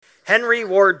Henry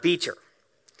Ward Beecher.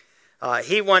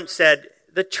 He once said,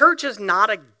 "The church is not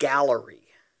a gallery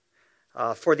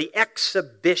for the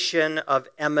exhibition of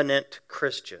eminent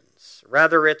Christians.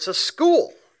 Rather, it's a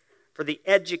school for the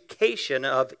education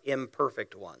of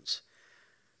imperfect ones."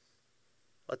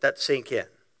 Let that sink in.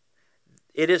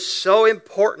 It is so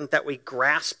important that we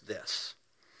grasp this,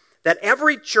 that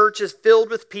every church is filled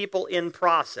with people in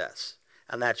process,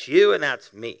 and that's you and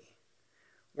that's me.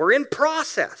 We're in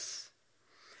process.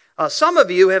 Some of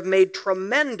you have made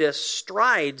tremendous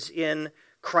strides in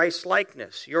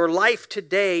Christ-likeness. Your life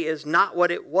today is not what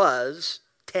it was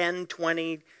 10,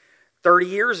 20, 30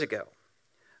 years ago.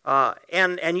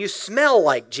 And you smell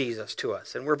like Jesus to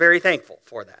us, and we're very thankful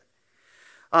for that.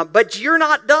 But you're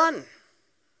not done.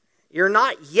 You're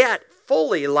not yet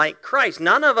fully like Christ.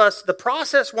 None of us, the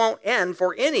process won't end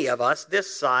for any of us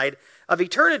this side of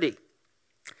eternity.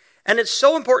 And it's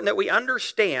so important that we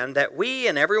understand that we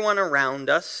and everyone around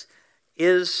us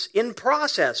is in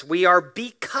process. We are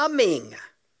becoming.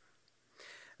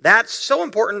 That's so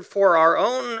important for our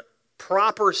own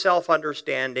proper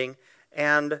self-understanding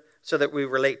and so that we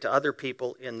relate to other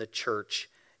people in the church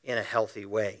in a healthy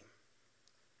way.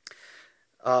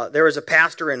 There was a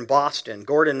pastor in Boston,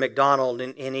 Gordon MacDonald,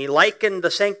 and he likened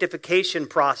the sanctification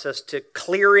process to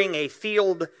clearing a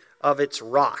field of its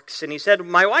rocks. And he said,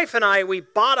 "My wife and I, we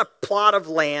bought a plot of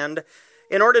land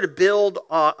in order to build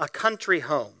a country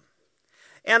home.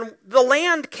 And the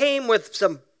land came with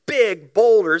some big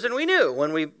boulders, and we knew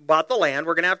when we bought the land,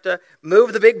 we're going to have to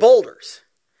move the big boulders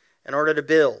in order to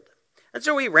build. And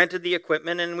so we rented the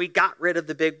equipment and we got rid of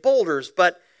the big boulders.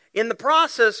 But in the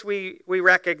process, we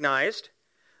recognized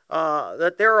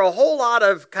that there are a whole lot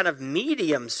of kind of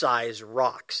medium-sized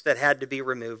rocks that had to be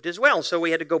removed as well. So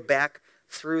we had to go back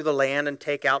through the land and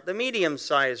take out the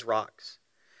medium-sized rocks.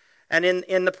 And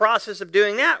in the process of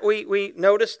doing that, we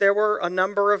noticed there were a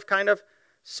number of kind of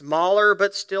smaller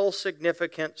but still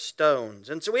significant stones.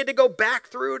 And so we had to go back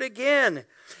through it again.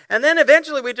 And then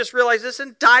eventually we just realized this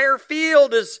entire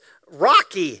field is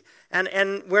rocky,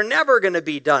 and we're never going to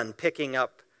be done picking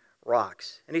up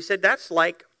rocks. And he said that's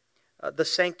like the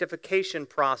sanctification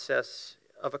process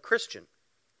of a Christian.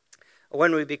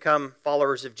 When we become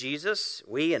followers of Jesus,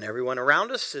 we and everyone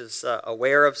around us is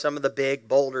aware of some of the big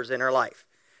boulders in our life.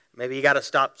 Maybe you got to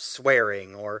stop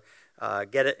swearing or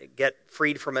get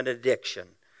freed from an addiction,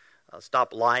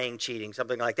 stop lying, cheating,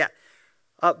 something like that.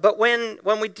 But when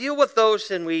we deal with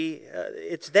those, and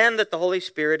it's then that the Holy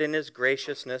Spirit in His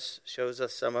graciousness shows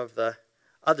us some of the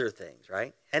other things,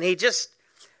 right? And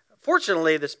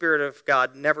fortunately, the Spirit of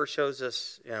God never shows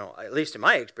us, at least in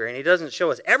my experience, He doesn't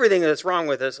show us everything that's wrong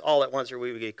with us all at once, or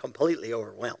we would get completely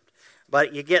overwhelmed.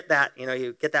 But you get that,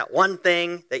 you get that one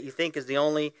thing that you think is the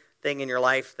only thing in your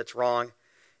life that's wrong,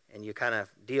 and you kind of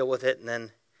deal with it, and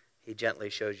then He gently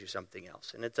shows you something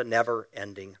else. And it's a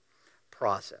never-ending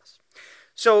process.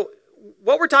 So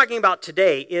what we're talking about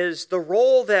today is the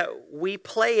role that we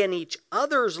play in each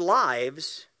other's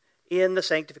lives in the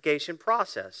sanctification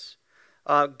process.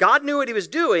 God knew what He was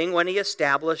doing when He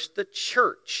established the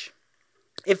church.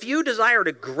 If you desire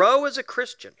to grow as a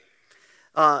Christian,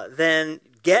 then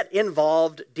get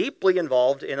involved, deeply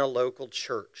involved in a local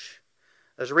church.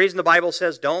 There's a reason the Bible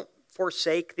says, don't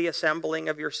forsake the assembling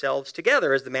of yourselves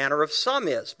together, as the manner of some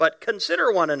is, but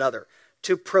consider one another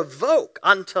to provoke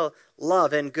unto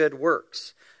love and good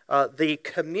works. The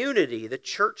community, the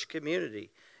church community,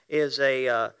 is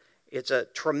it's a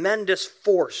tremendous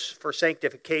force for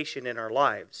sanctification in our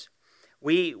lives.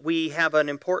 We have an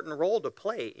important role to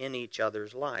play in each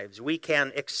other's lives. We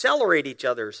can accelerate each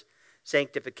other's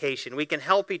sanctification. We can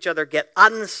help each other get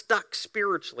unstuck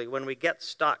spiritually when we get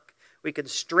stuck. We can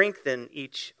strengthen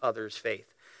each other's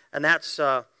faith. And that's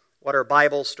what our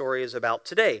Bible story is about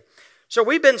today. So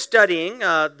we've been studying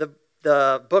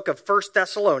the book of 1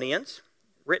 Thessalonians,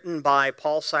 written by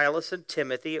Paul, Silas, and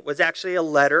Timothy. It was actually a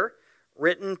letter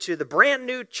written to the brand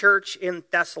new church in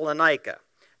Thessalonica.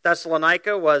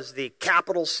 Thessalonica was the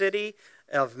capital city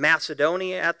of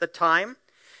Macedonia at the time,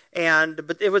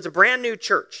 but it was a brand new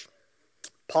church.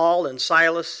 Paul and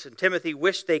Silas and Timothy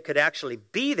wished they could actually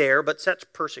be there, but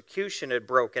such persecution had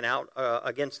broken out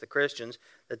against the Christians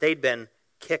that they'd been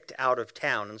kicked out of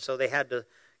town, and so they had to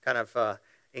kind of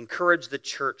encourage the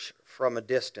church from a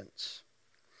distance.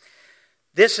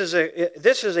 This is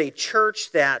a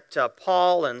church that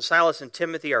Paul and Silas and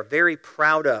Timothy are very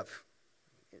proud of.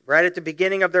 Right at the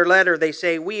beginning of their letter, they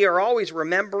say, "We are always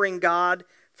remembering God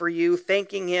for you,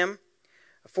 thanking Him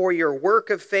for your work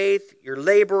of faith, your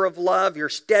labor of love, your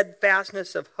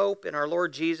steadfastness of hope in our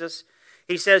Lord Jesus."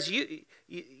 He says,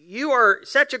 you are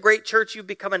such a great church, you've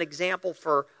become an example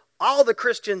for all the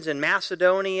Christians in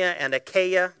Macedonia and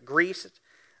Achaia, Greece.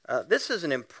 This is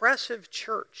an impressive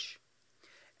church.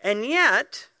 And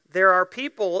yet, there are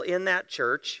people in that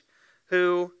church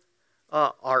who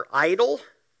are idle,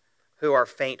 who are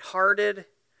faint-hearted,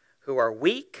 who are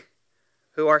weak,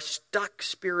 who are stuck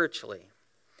spiritually.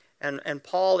 And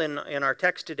Paul, in our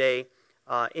text today,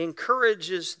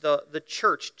 encourages the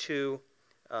church to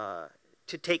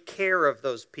take care of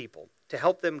those people, to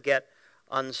help them get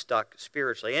unstuck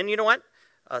spiritually. And you know what?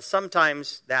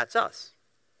 Sometimes that's us.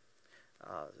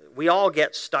 We all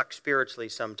get stuck spiritually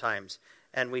sometimes,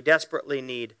 and we desperately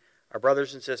need our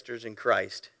brothers and sisters in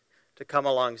Christ to come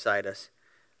alongside us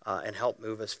and help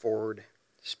move us forward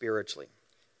spiritually.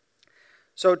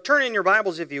 So turn in your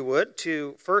Bibles, if you would,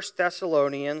 to 1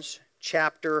 Thessalonians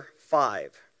chapter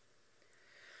 5.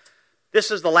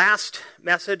 This is the last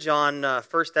message on 1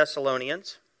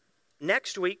 Thessalonians.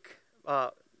 Next week,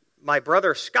 my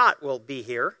brother Scott will be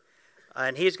here,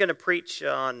 and he's going to preach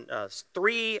on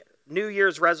 3 New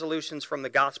Year's resolutions from the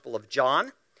Gospel of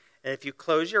John. And if you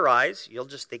close your eyes, you'll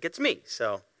just think it's me,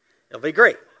 so it'll be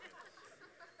great.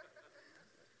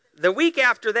 The week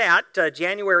after that,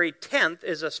 January 10th,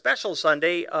 is a special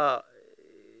Sunday.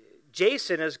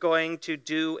 Jason is going to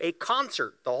do a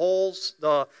concert,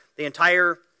 the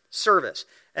entire service.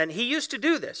 And he used to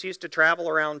do this. He used to travel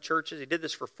around churches. He did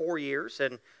this for 4 years,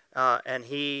 and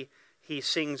he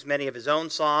sings many of his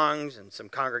own songs and some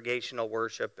congregational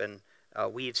worship and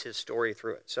weaves his story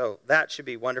through it. So that should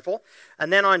be wonderful.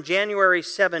 And then on January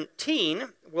 17,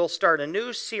 we'll start a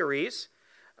new series,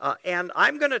 and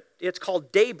it's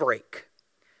called Daybreak,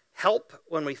 Help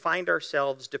When We Find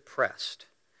Ourselves Depressed.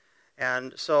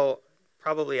 And so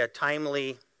probably a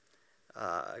timely,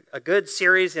 a good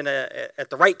series at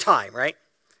the right time, right?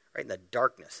 Right in the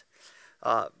darkness.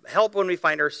 Help when we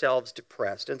find ourselves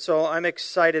depressed. And so I'm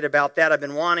excited about that. I've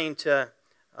been wanting to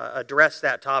address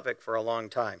that topic for a long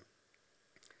time.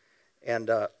 And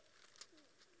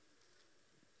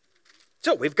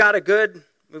so we've got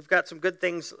some good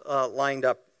things lined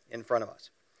up in front of us.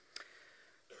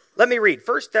 Let me read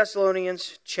 1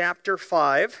 Thessalonians chapter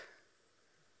 5,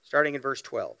 starting in verse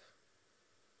 12.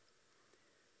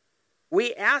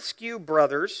 We ask you,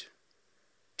 brothers,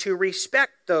 to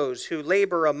respect those who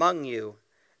labor among you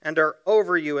and are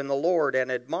over you in the Lord and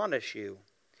admonish you,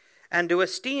 and to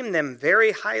esteem them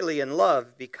very highly in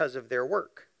love because of their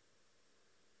work.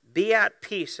 Be at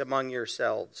peace among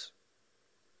yourselves.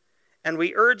 And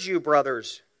we urge you,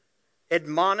 brothers,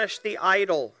 admonish the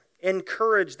idle,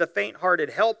 encourage the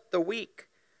faint-hearted, help the weak,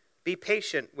 be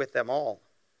patient with them all.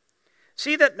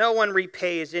 See that no one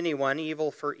repays anyone evil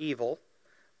for evil,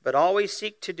 but always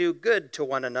seek to do good to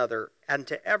one another and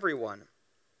to everyone.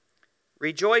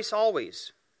 Rejoice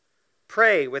always.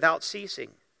 Pray without ceasing.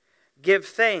 Give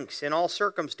thanks in all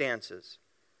circumstances,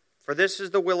 for this is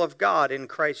the will of God in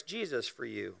Christ Jesus for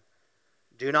you.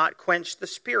 Do not quench the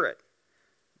Spirit.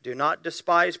 Do not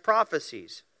despise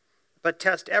prophecies, but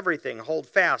test everything. Hold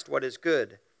fast what is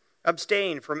good.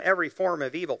 Abstain from every form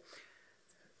of evil.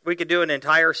 We could do an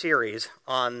entire series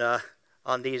on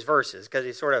these verses, because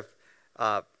he sort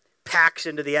of packs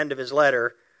into the end of his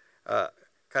letter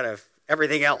kind of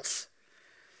everything else.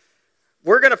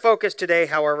 We're going to focus today,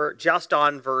 however, just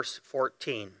on verse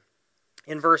 14.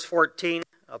 In verse 14,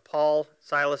 Paul,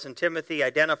 Silas, and Timothy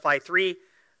identify 3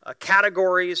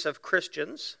 categories of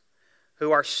Christians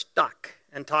who are stuck,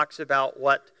 and talks about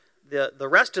what the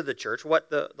rest of the church, what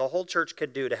the whole church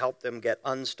can do to help them get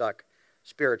unstuck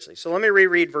spiritually. So let me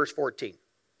reread verse 14.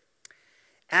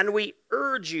 And we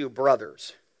urge you,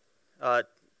 brothers.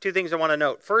 2 things I want to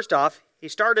note. First off, he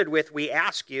started with, we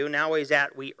ask you. Now he's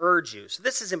at, we urge you. So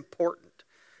this is important.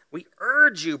 We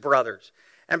urge you, brothers.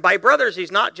 And by brothers,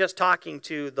 he's not just talking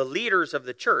to the leaders of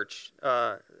the church.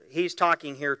 He's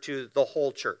talking here to the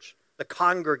whole church, the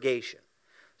congregation.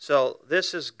 So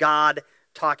this is God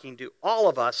talking to all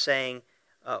of us, saying,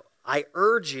 I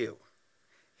urge you.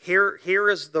 Here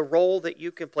is the role that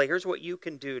you can play. Here's what you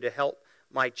can do to help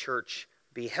my church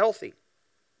be healthy,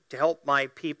 to help my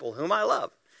people, whom I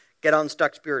love, get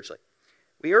unstuck spiritually.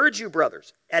 We urge you,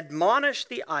 brothers, admonish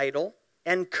the idle,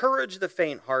 encourage the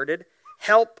faint-hearted,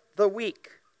 help the weak,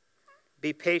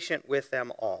 be patient with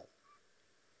them all.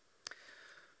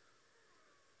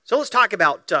 So let's talk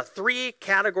about 3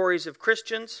 categories of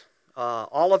Christians.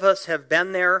 All of us have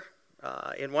been there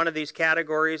in one of these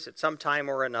categories at some time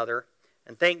or another.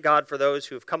 And thank God for those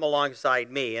who have come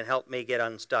alongside me and helped me get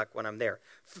unstuck when I'm there.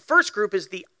 The first group is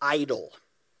the idle.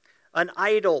 An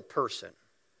idle person.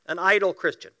 An idle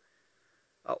Christian.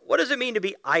 What does it mean to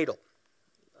be idle?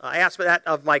 I asked that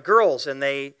of my girls, and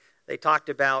they talked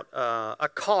about a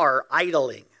car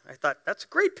idling. I thought, that's a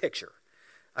great picture.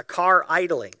 a car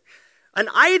idling. An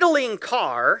idling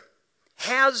car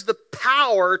has the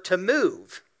power to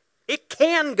move. It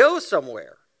can go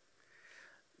somewhere.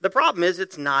 The problem is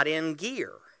it's not in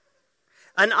gear.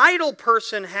 An idle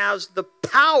person has the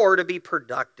power to be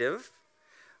productive,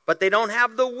 but they don't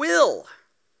have the will.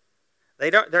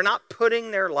 They're not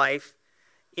putting their life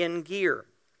in gear.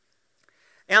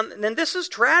 And then this is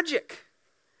tragic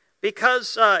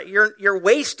because you're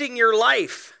wasting your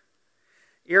life.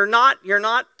 You're not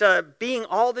being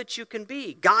all that you can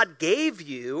be. God gave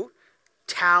you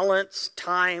talents,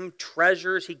 time,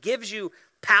 treasures. He gives you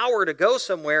power to go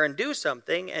somewhere and do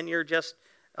something, and you're just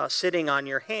sitting on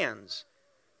your hands.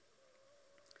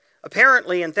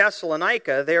 Apparently in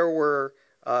Thessalonica, there were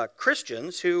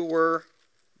Christians who were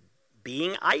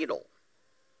being idle.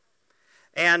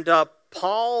 And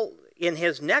Paul, in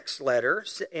his next letter,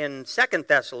 in 2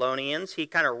 Thessalonians, he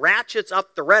kind of ratchets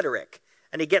up the rhetoric,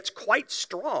 and he gets quite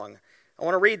strong. I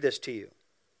want to read this to you.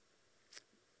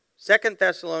 2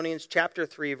 Thessalonians chapter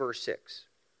 3, verse 6.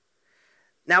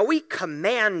 Now we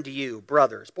command you,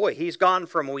 brothers. Boy, he's gone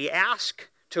from we ask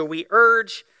to we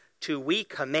urge to we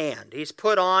command. He's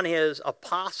put on his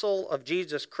apostle of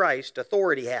Jesus Christ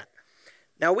authority hat.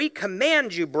 Now we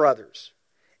command you, brothers,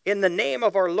 in the name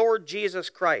of our Lord Jesus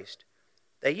Christ,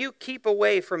 that you keep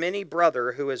away from any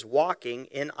brother who is walking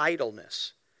in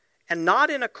idleness, and not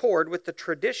in accord with the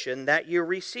tradition that you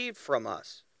received from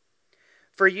us.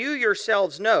 For you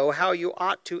yourselves know how you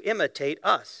ought to imitate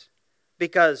us,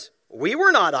 because we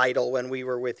were not idle when we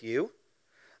were with you,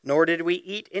 nor did we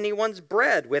eat anyone's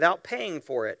bread without paying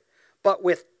for it, but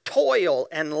with toil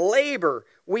and labor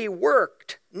we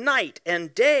worked night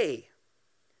and day,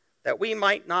 that we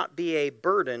might not be a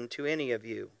burden to any of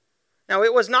you. Now,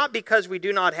 it was not because we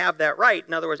do not have that right.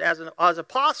 In other words, as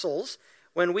apostles,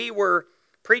 when we were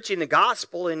preaching the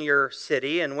gospel in your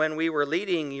city and when we were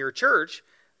leading your church,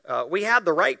 we had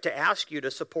the right to ask you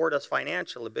to support us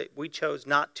financially, but we chose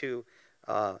not to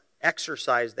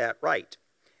exercise that right.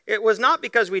 It was not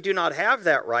because we do not have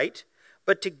that right,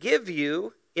 but to give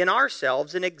you in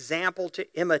ourselves an example to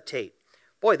imitate.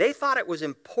 Boy, they thought it was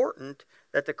important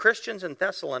that the Christians in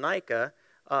Thessalonica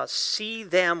see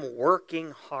them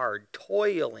working hard,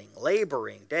 toiling,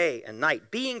 laboring day and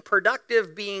night, being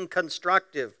productive, being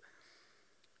constructive,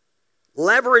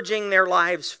 leveraging their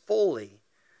lives fully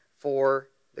for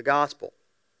the gospel.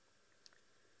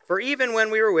 For even when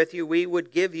we were with you, we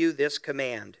would give you this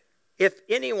command. If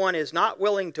anyone is not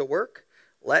willing to work,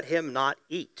 let him not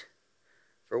eat.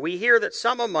 For we hear that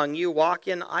some among you walk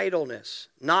in idleness,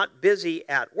 not busy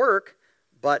at work,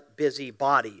 but busy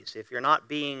bodies. If you're not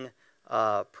being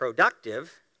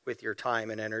productive with your time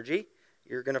and energy,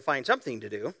 you're going to find something to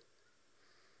do.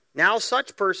 Now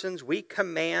such persons we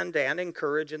command and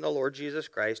encourage in the Lord Jesus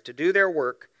Christ to do their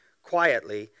work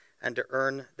quietly and to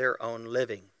earn their own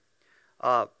living.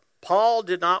 Paul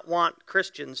did not want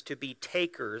Christians to be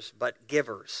takers but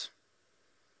givers.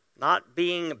 Not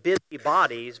being busy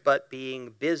bodies, but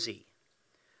being busy.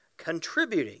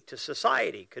 Contributing to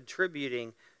society,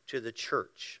 contributing to the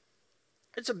church.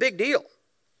 It's a big deal.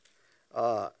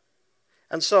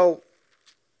 And so,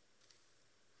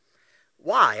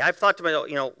 why? I've thought to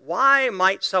myself, why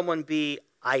might someone be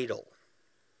idle?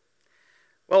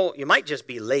 Well, you might just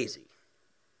be lazy.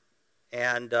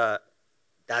 And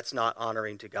that's not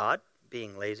honoring to God,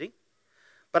 being lazy.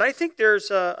 But I think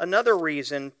there's another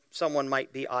reason someone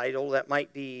might be idle that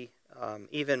might be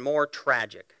even more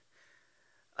tragic.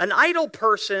 An idle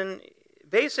person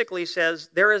basically says,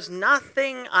 there is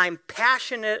nothing I'm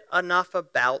passionate enough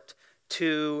about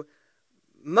to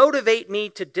motivate me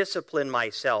to discipline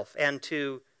myself and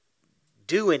to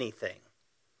do anything.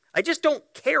 I just don't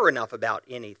care enough about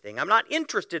anything. I'm not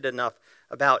interested enough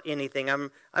about anything.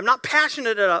 I'm not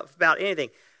passionate enough about anything.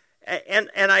 And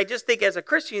I just think as a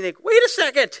Christian, you think, wait a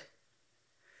second.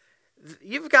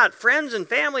 You've got friends and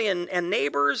family and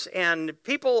neighbors and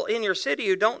people in your city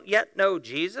who don't yet know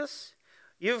Jesus.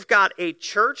 You've got a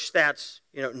church that's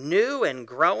new and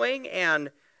growing,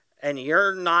 and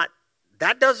you're not.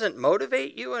 That doesn't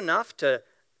motivate you enough to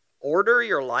order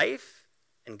your life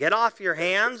and get off your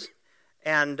hands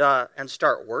and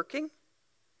start working.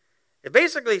 It's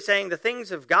basically saying the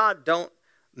things of God don't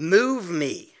move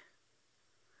me,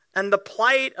 and the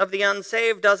plight of the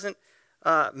unsaved doesn't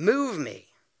move me.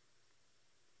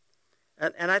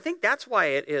 And I think that's why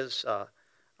it is.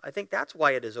 I think that's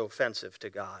why it is offensive to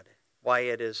God. Why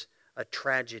it is a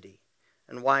tragedy,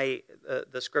 and why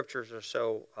the scriptures are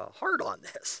so hard on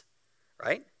this.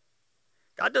 Right?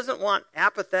 God doesn't want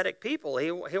apathetic people.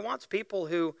 He wants people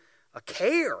who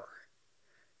care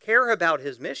about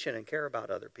His mission and care about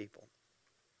other people.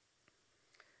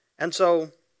 And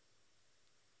so,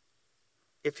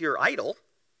 if you're idle,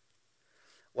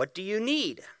 what do you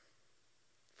need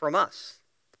from us?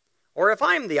 Or if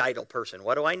I'm the idle person,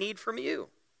 what do I need from you?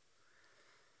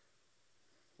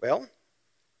 Well,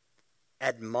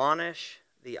 admonish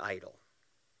the idle.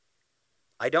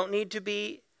 I don't need to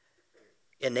be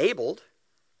enabled.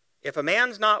 If a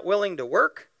man's not willing to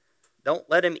work, don't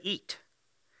let him eat.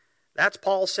 That's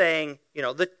Paul saying,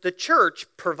 the church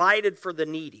provided for the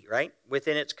needy, right,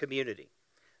 within its community.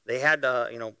 They had,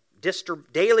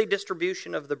 daily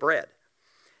distribution of the bread.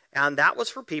 And that was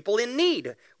for people in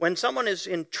need. When someone is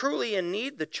truly in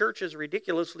need, the church is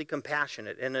ridiculously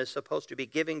compassionate and is supposed to be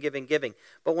giving, giving, giving.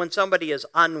 But when somebody is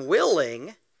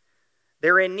unwilling,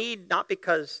 they're in need not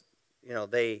because,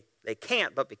 they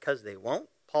can't, but because they won't.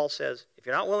 Paul says, if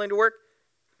you're not willing to work,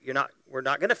 we're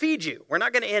not going to feed you. We're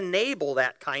not going to enable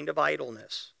that kind of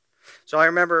idleness. So I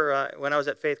remember when I was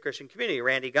at Faith Christian Community,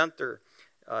 Randy Gunther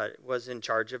was in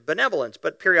charge of benevolence.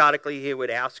 But periodically he would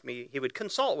ask me, he would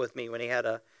consult with me when he had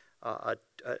a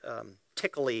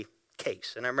tickly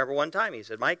case. And I remember one time he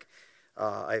said, Mike,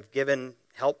 I've given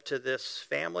help to this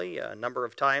family a number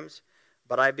of times,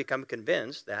 but I've become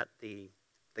convinced that the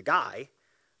guy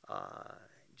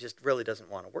just really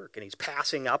doesn't want to work. And he's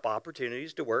passing up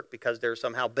opportunities to work because they're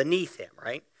somehow beneath him,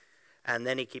 right? And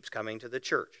then he keeps coming to the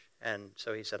church. And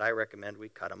so he said, I recommend we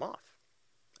cut him off.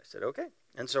 I said, okay.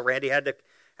 And so Randy had to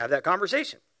have that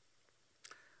conversation.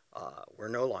 We're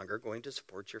no longer going to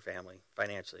support your family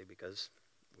financially because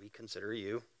we consider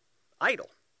you idle.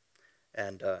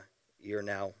 And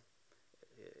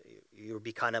you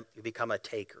become a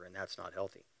taker, and that's not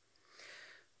healthy.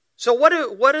 So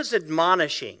what is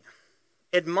admonishing?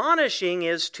 Admonishing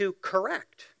is to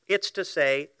correct. It's to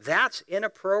say, that's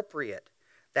inappropriate.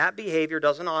 That behavior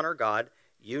doesn't honor God.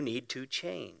 You need to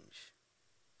change.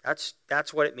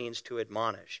 That's what it means to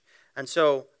admonish. And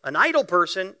so an idle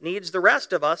person needs the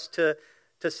rest of us to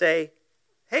say,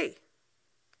 hey,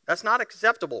 that's not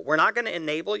acceptable. We're not going to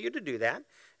enable you to do that.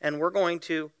 And we're going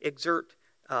to exert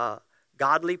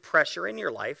godly pressure in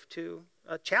your life to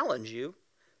challenge you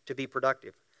to be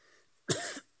productive.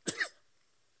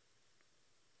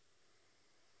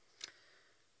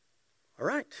 All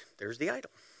right, there's the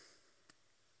idle.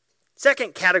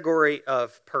 Second category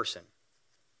of person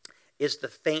is the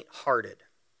faint-hearted.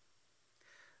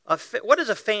 What is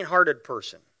a faint-hearted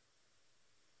person?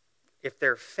 If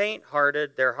they're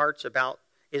faint-hearted, their heart's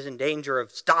is in danger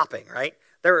of stopping, right?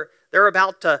 They're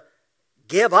about to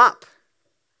give up.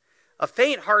 A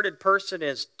faint-hearted person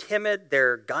is timid,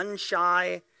 they're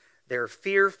gun-shy, they're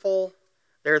fearful,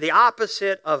 they're the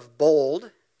opposite of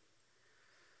bold.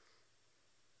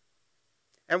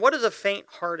 And what does a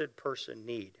faint-hearted person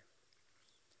need?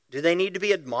 Do they need to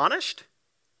be admonished?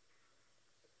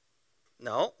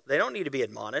 No, they don't need to be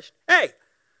admonished. Hey,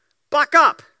 buck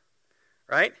up,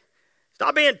 right?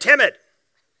 Stop being timid.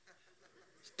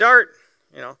 Start,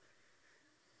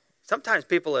 Sometimes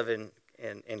people have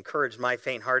encouraged my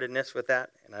faint-heartedness with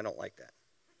that, and I don't like that.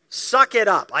 Suck it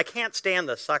up. I can't stand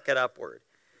the suck it up word.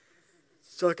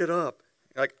 Suck it up.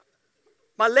 Like,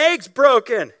 my leg's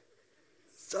broken.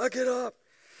 Suck it up.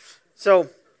 So,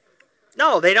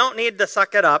 no, they don't need to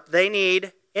suck it up. They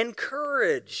need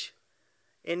encourage.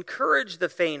 Encourage the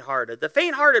faint-hearted. The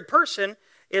faint-hearted person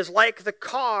is like the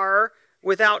car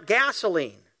without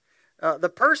gasoline. The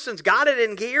person's got it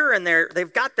in gear and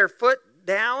they've got their foot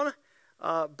down,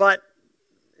 but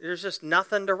there's just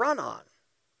nothing to run on.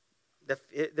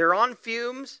 They're on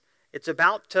fumes. It's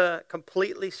about to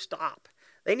completely stop.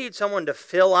 They need someone to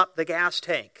fill up the gas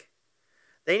tank.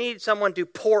 They need someone to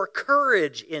pour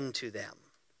courage into them.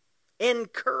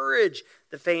 Encourage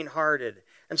the faint-hearted.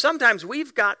 And sometimes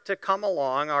we've got to come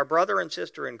along, our brother and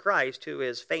sister in Christ who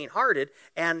is faint-hearted,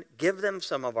 and give them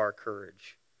some of our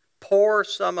courage. Pour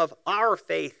some of our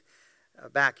faith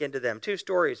back into them. Two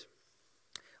stories.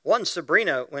 One,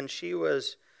 Sabrina, when she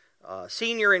was a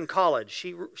senior in college,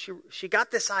 she got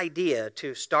this idea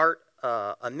to start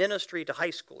a ministry to high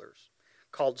schoolers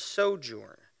called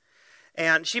Sojourn.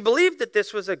 And she believed that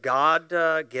this was a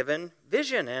God-given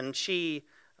vision. And she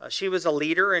was a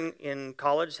leader in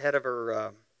college, head of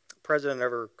her, president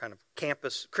of her kind of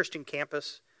campus, Christian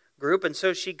campus group. And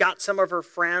so she got some of her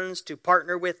friends to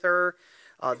partner with her.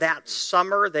 That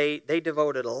summer, they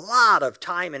devoted a lot of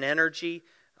time and energy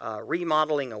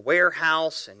remodeling a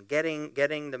warehouse and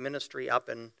getting the ministry up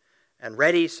and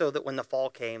ready so that when the fall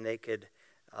came, they could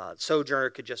Sojourner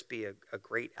could just be a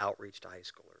great outreach to high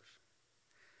schoolers.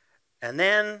 And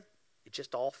then it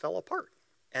just all fell apart,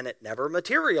 and it never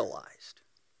materialized.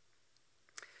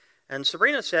 And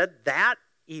Sabrina said that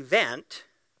event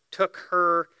took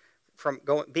her from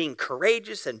being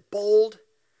courageous and bold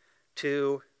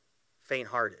to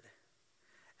faint-hearted.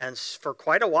 And for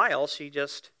quite a while, she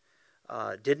just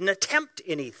didn't attempt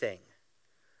anything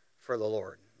for the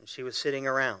Lord. She was sitting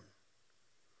around.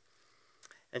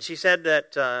 And she said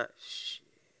that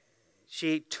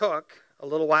she took, a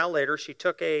little while later, she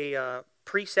took a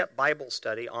precept Bible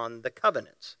study on the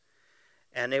covenants.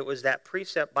 And it was that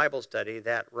precept Bible study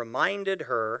that reminded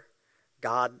her,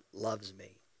 God loves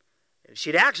me.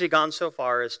 She'd actually gone so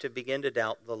far as to begin to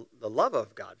doubt the love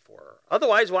of God for her.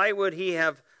 Otherwise, why would he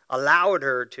have allowed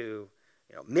her to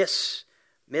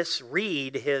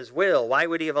misread his will? Why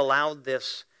would he have allowed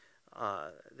this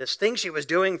thing she was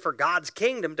doing for God's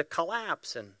kingdom to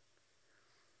collapse? And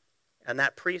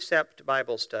that precept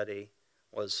Bible study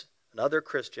was another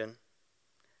Christian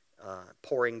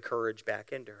pouring courage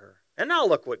back into her. And now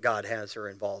look what God has her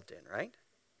involved in, right?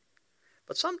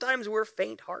 But sometimes we're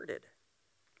faint-hearted.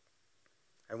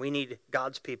 And we need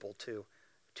God's people to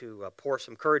pour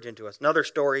some courage into us. Another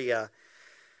story, a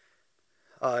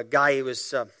guy who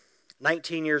was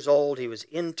 19 years old. He was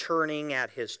interning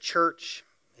at his church.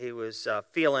 He was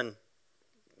feeling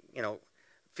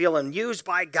used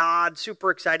by God,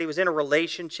 super excited. He was in a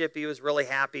relationship he was really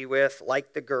happy with,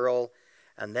 liked the girl,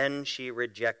 and then she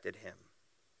rejected him.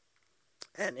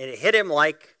 And it hit him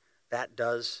like that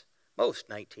does most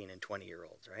 19 and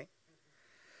 20-year-olds, right?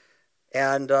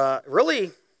 And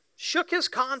really shook his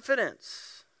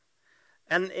confidence.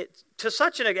 And it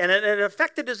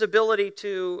affected his ability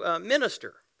to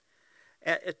minister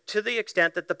to the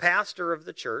extent that the pastor of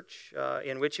the church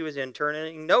in which he was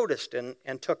interning noticed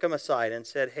and took him aside and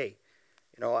said, hey,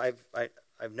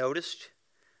 I've noticed,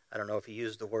 I don't know if he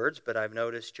used the words, but I've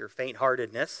noticed your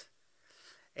faint-heartedness,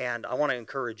 and I want to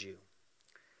encourage you.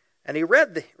 And he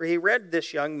read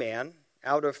this young man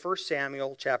out of 1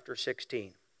 Samuel chapter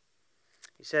 16.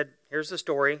 He said, here's the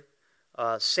story.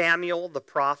 Samuel the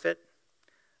prophet,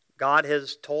 God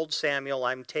has told Samuel,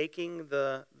 I'm taking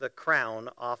the crown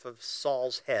off of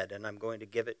Saul's head and I'm going to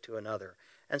give it to another.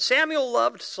 And Samuel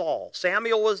loved Saul.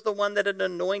 Samuel was the one that had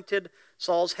anointed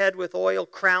Saul's head with oil,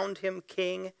 crowned him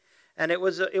king. And it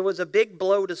was a big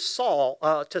blow to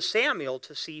Samuel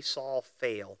to see Saul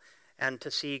fail and to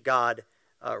see God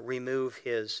remove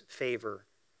his favor.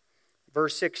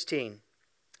 Verse 16.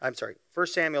 1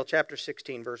 Samuel chapter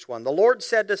 16, verse 1. The Lord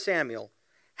said to Samuel,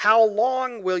 how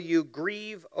long will you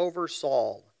grieve over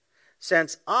Saul,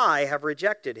 since I have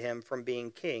rejected him from being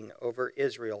king over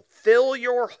Israel? Fill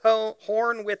your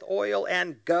horn with oil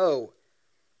and go.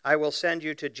 I will send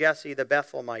you to Jesse the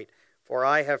Bethlehemite, for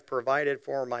I have provided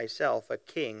for myself a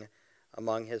king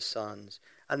among his sons.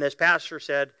 And this pastor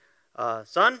said,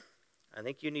 son, I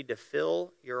think you need to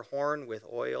fill your horn with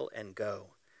oil and go.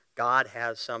 God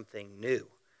has something new.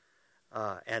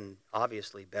 And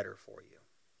obviously better for you.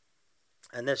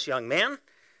 And this young man,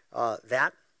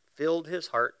 that filled his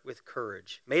heart with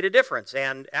courage, made a difference,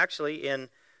 and actually in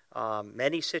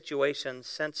many situations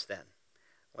since then,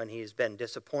 when he's been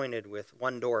disappointed with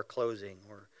one door closing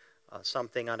or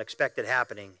something unexpected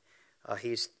happening,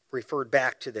 he's referred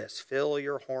back to this, fill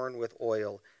your horn with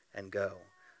oil and go.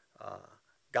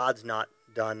 God's not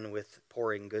done with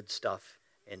pouring good stuff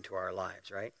into our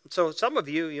lives, right? So some of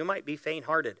you might be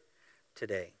faint-hearted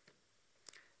today.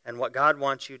 And what God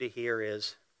wants you to hear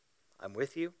is, I'm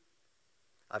with you.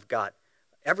 I've got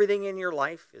everything in your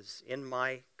life is in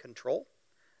my control.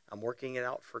 I'm working it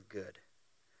out for good.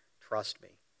 Trust me.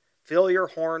 Fill your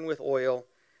horn with oil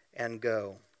and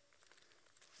go.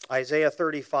 Isaiah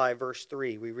 35, verse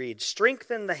 3, we read,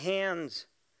 strengthen the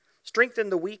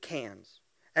weak hands,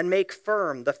 and make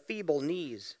firm the feeble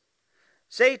knees.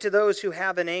 Say to those who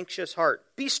have an anxious heart,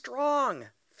 be strong,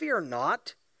 fear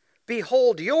not.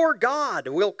 Behold, your God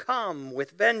will come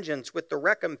with vengeance, with the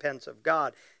recompense of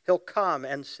God. He'll come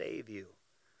and save you.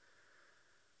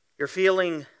 You're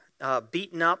feeling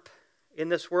beaten up in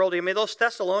this world. I mean, those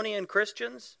Thessalonian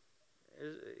Christians,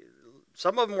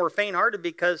 some of them were faint-hearted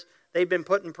because they'd been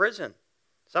put in prison.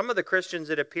 Some of the Christians,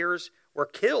 it appears, were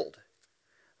killed.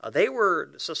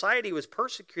 Society was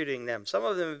persecuting them. Some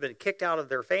of them had been kicked out of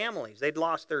their families. They'd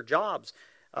lost their jobs.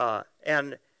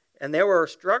 And they were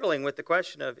struggling with the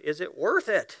question of, is it worth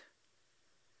it?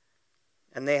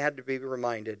 And they had to be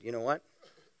reminded, you know what?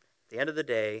 At the end of the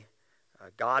day,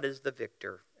 God is the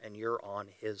victor, and you're on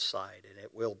his side, and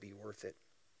it will be worth it.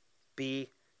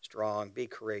 Be strong, be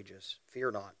courageous,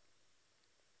 fear not.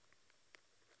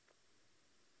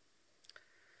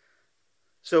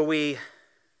 So we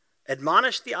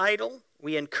admonish the idle,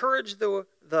 we encourage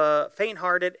the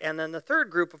faint-hearted, and then the third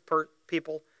group of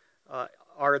people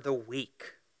are the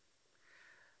weak.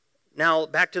 Now,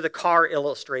 back to the car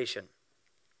illustration.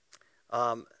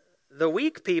 The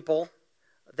weak people,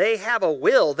 they have a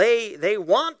will. They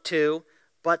want to,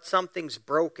 but something's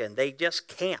broken. They just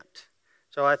can't.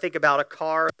 So I think about a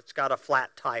car that's got a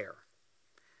flat tire.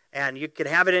 And you can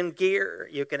have it in gear,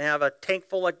 you can have a tank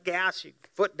full of gas, you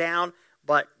foot down,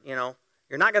 but,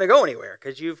 you're not going to go anywhere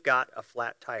because you've got a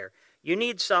flat tire. You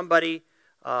need somebody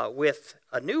with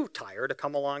a new tire to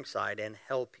come alongside and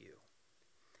help you.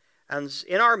 And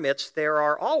in our midst, there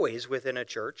are always within a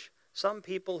church some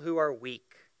people who are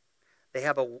weak. They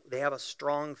have a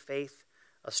strong faith,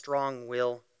 a strong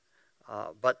will,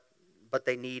 but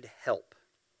they need help.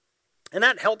 And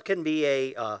that help can be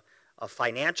a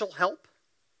financial help.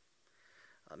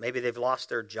 Maybe they've lost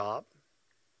their job,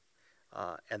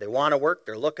 and they want to work.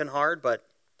 They're looking hard, but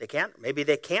they can't. Maybe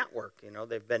they can't work.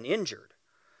 They've been injured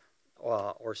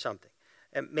or something.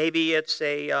 And maybe it's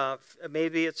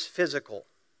physical,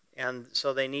 and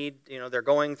so they need. They're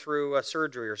going through a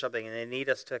surgery or something, and they need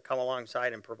us to come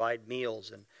alongside and provide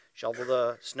meals and shovel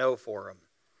the snow for them,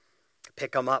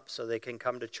 pick them up so they can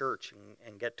come to church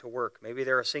and get to work. Maybe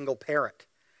they're a single parent.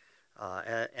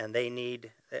 And they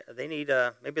need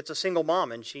maybe it's a single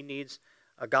mom and she needs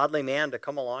a godly man to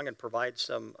come along and provide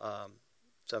some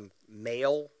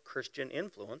male Christian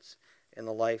influence in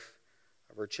the life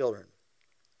of her children.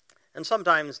 And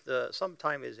sometimes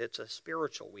it's a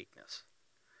spiritual weakness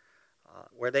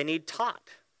where they need taught.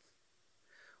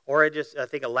 Or I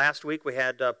think last week we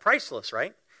had Priceless,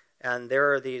 right? And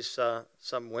there are these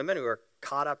some women who are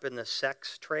caught up in the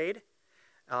sex trade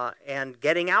and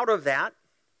getting out of that.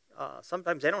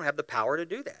 Sometimes they don't have the power to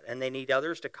do that, and they need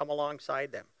others to come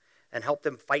alongside them and help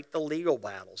them fight the legal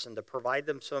battles and to provide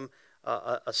them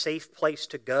a safe place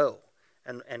to go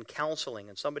and counseling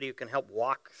and somebody who can help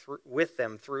walk with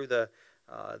them through the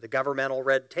governmental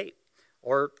red tape.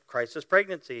 Or Crisis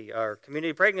Pregnancy, our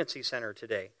Community Pregnancy Center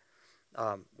today,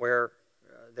 where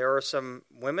there are some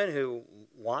women who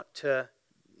want to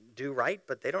do right,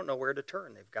 but they don't know where to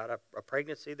turn. They've got a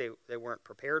pregnancy they weren't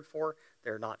prepared for.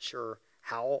 They're not sure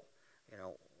how,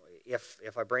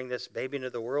 if I bring this baby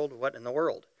into the world, what in the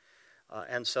world?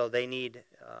 And so they need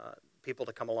people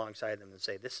to come alongside them and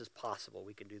say, this is possible.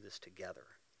 We can do this together.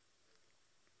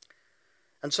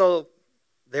 And so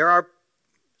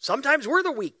sometimes we're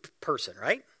the weak person,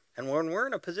 right? And when we're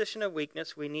in a position of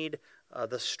weakness, we need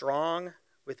the strong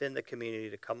within the community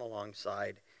to come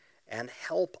alongside and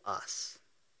help us.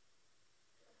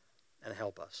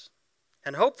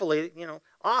 And hopefully,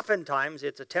 oftentimes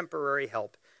it's a temporary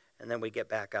help, and then we get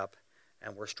back up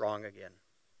and we're strong again.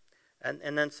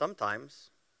 And then sometimes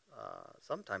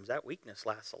that weakness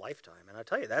lasts a lifetime. And I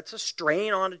tell you, that's a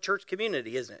strain on a church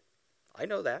community, isn't it? I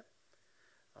know that.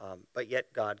 But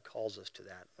yet God calls us to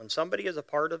that. When somebody is a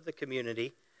part of the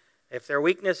community, if their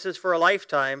weakness is for a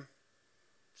lifetime,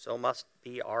 so must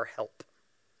be our help.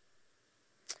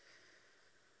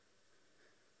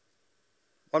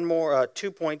 One more,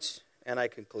 2 points, and I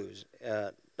conclude.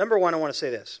 Number one, I want to say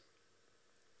this.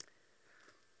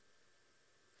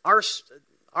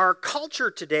 Our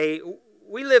culture today,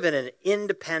 we live in an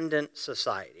independent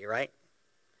society, right?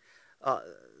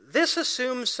 This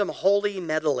assumes some holy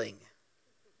meddling.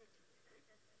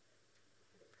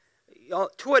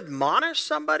 To admonish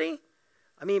somebody,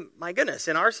 I mean, my goodness,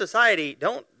 in our society,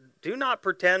 do not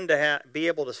pretend to be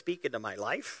able to speak into my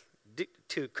life,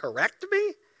 to correct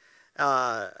me,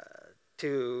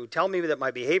 to tell me that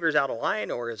my behavior is out of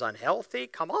line or is unhealthy.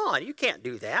 Come on, you can't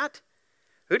do that.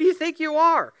 Who do you think you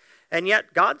are? And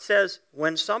yet God says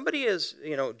when somebody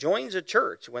joins a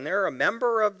church, when they're a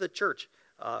member of the church,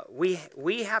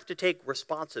 we have to take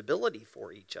responsibility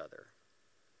for each other.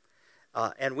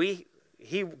 And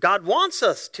God wants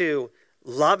us to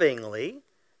lovingly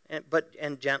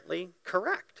and gently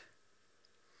correct.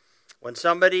 When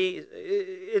somebody,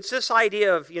 it's this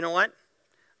idea of,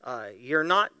 you're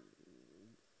not,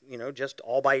 just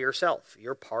all by yourself.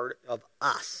 You're part of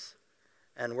us,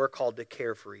 and we're called to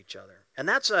care for each other. And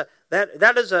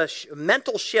that is a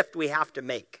mental shift we have to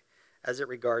make as it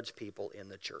regards people in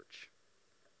the church.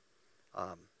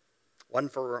 One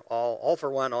for all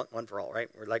for one, one for all, right?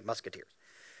 We're like musketeers.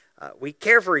 We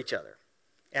care for each other,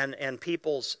 and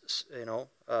people's,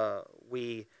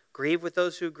 we grieve with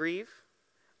those who grieve.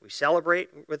 We celebrate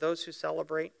with those who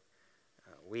celebrate.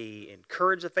 We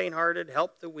encourage the faint-hearted,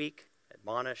 help the weak,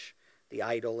 admonish the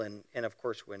idle, and of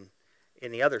course, when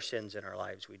in the other sins in our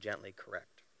lives, we gently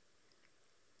correct.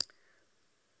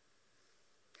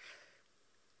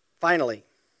 Finally,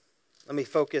 let me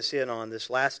focus in on this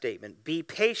last statement. Be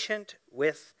patient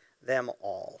with them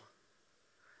all.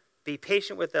 Be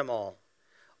patient with them all.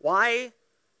 Why?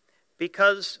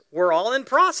 Because we're all in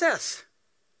process.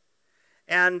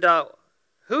 And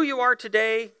who you are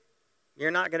today,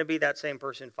 you're not going to be that same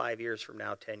person 5 years from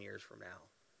now, 10 years from now.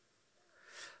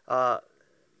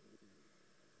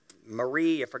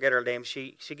 Marie, I forget her name,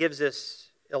 she gives this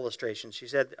illustration. She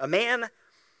said, a man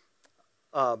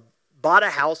bought a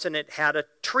house and it had a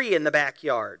tree in the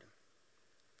backyard.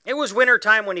 It was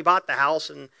wintertime when he bought the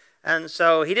house, and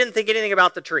so he didn't think anything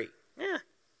about the tree.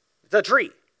 It's a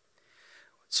tree.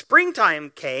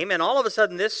 Springtime came, and all of a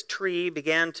sudden this tree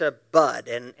began to bud,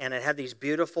 and it had these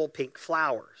beautiful pink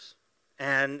flowers.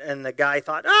 And the guy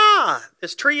thought,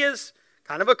 this tree is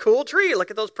kind of a cool tree. Look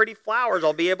at those pretty flowers.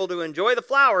 I'll be able to enjoy the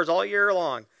flowers all year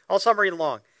long, all summer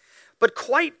long. But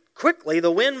quite quickly,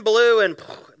 the wind blew, and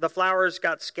the flowers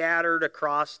got scattered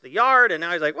across the yard, and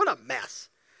now he's like, what a mess.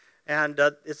 And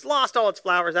it's lost all its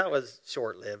flowers. That was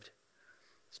short-lived.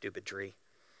 Stupid tree.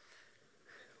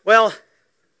 Well,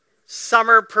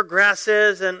 summer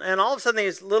progresses, and all of a sudden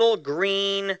these little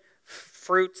green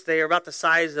fruits, they are about the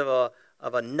size of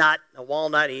a nut, a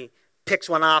walnut. He picks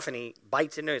one off and he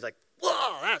bites into it. He's like,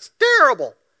 whoa, that's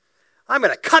terrible. I'm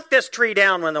going to cut this tree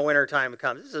down when the wintertime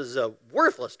comes. This is a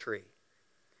worthless tree.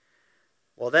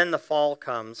 Well, then the fall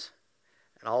comes,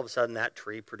 and all of a sudden that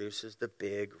tree produces the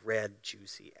big, red,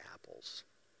 juicy apples.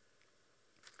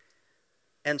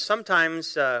 And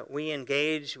sometimes we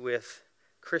engage with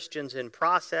Christians in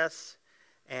process,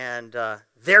 and God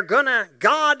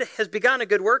has begun a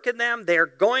good work in them. They're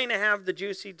going to have the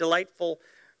juicy, delightful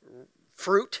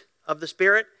fruit of the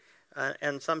Spirit,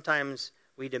 and sometimes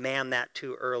we demand that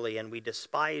too early, and we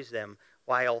despise them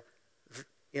while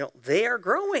they are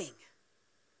growing.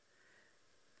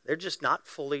 They're just not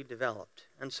fully developed.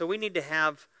 And so we need to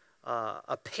have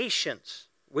a patience.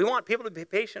 We want people to be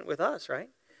patient with us, right?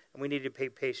 And we need to be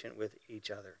patient with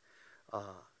each other.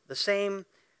 The same,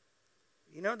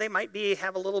 they might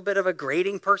have a little bit of a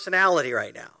grating personality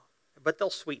right now, but they'll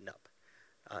sweeten up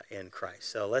in Christ.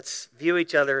 So let's view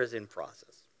each other as in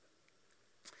process.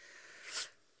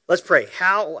 Let's pray.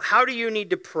 How do you need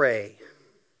to pray?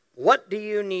 What do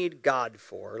you need God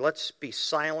for? Let's be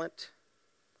silent,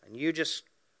 and you just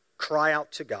cry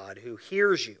out to God who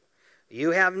hears you.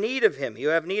 You have need of Him. You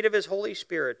have need of His Holy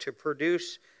Spirit to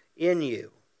produce in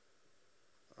you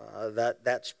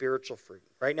that spiritual fruit.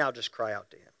 Right now, just cry out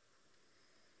to Him.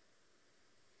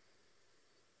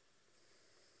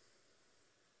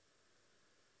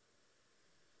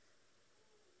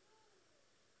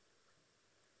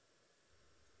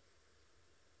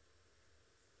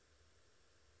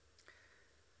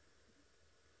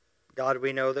 God,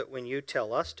 we know that when you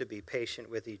tell us to be patient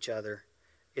with each other,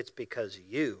 it's because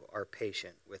you are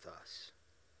patient with us.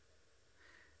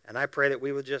 And I pray that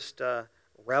we will just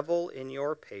revel in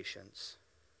your patience.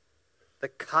 The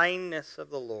kindness of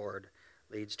the Lord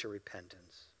leads to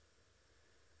repentance.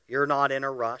 You're not in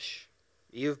a rush.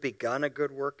 You've begun a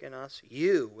good work in us.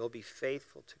 You will be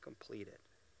faithful to complete it.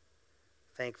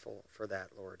 Thankful for that,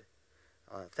 Lord.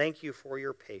 Thank you for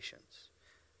your patience.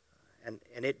 And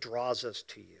it draws us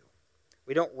to you.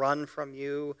 We don't run from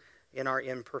you in our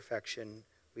imperfection.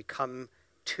 We come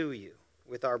to you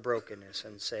with our brokenness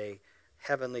and say,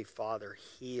 Heavenly Father,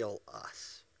 heal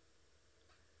us.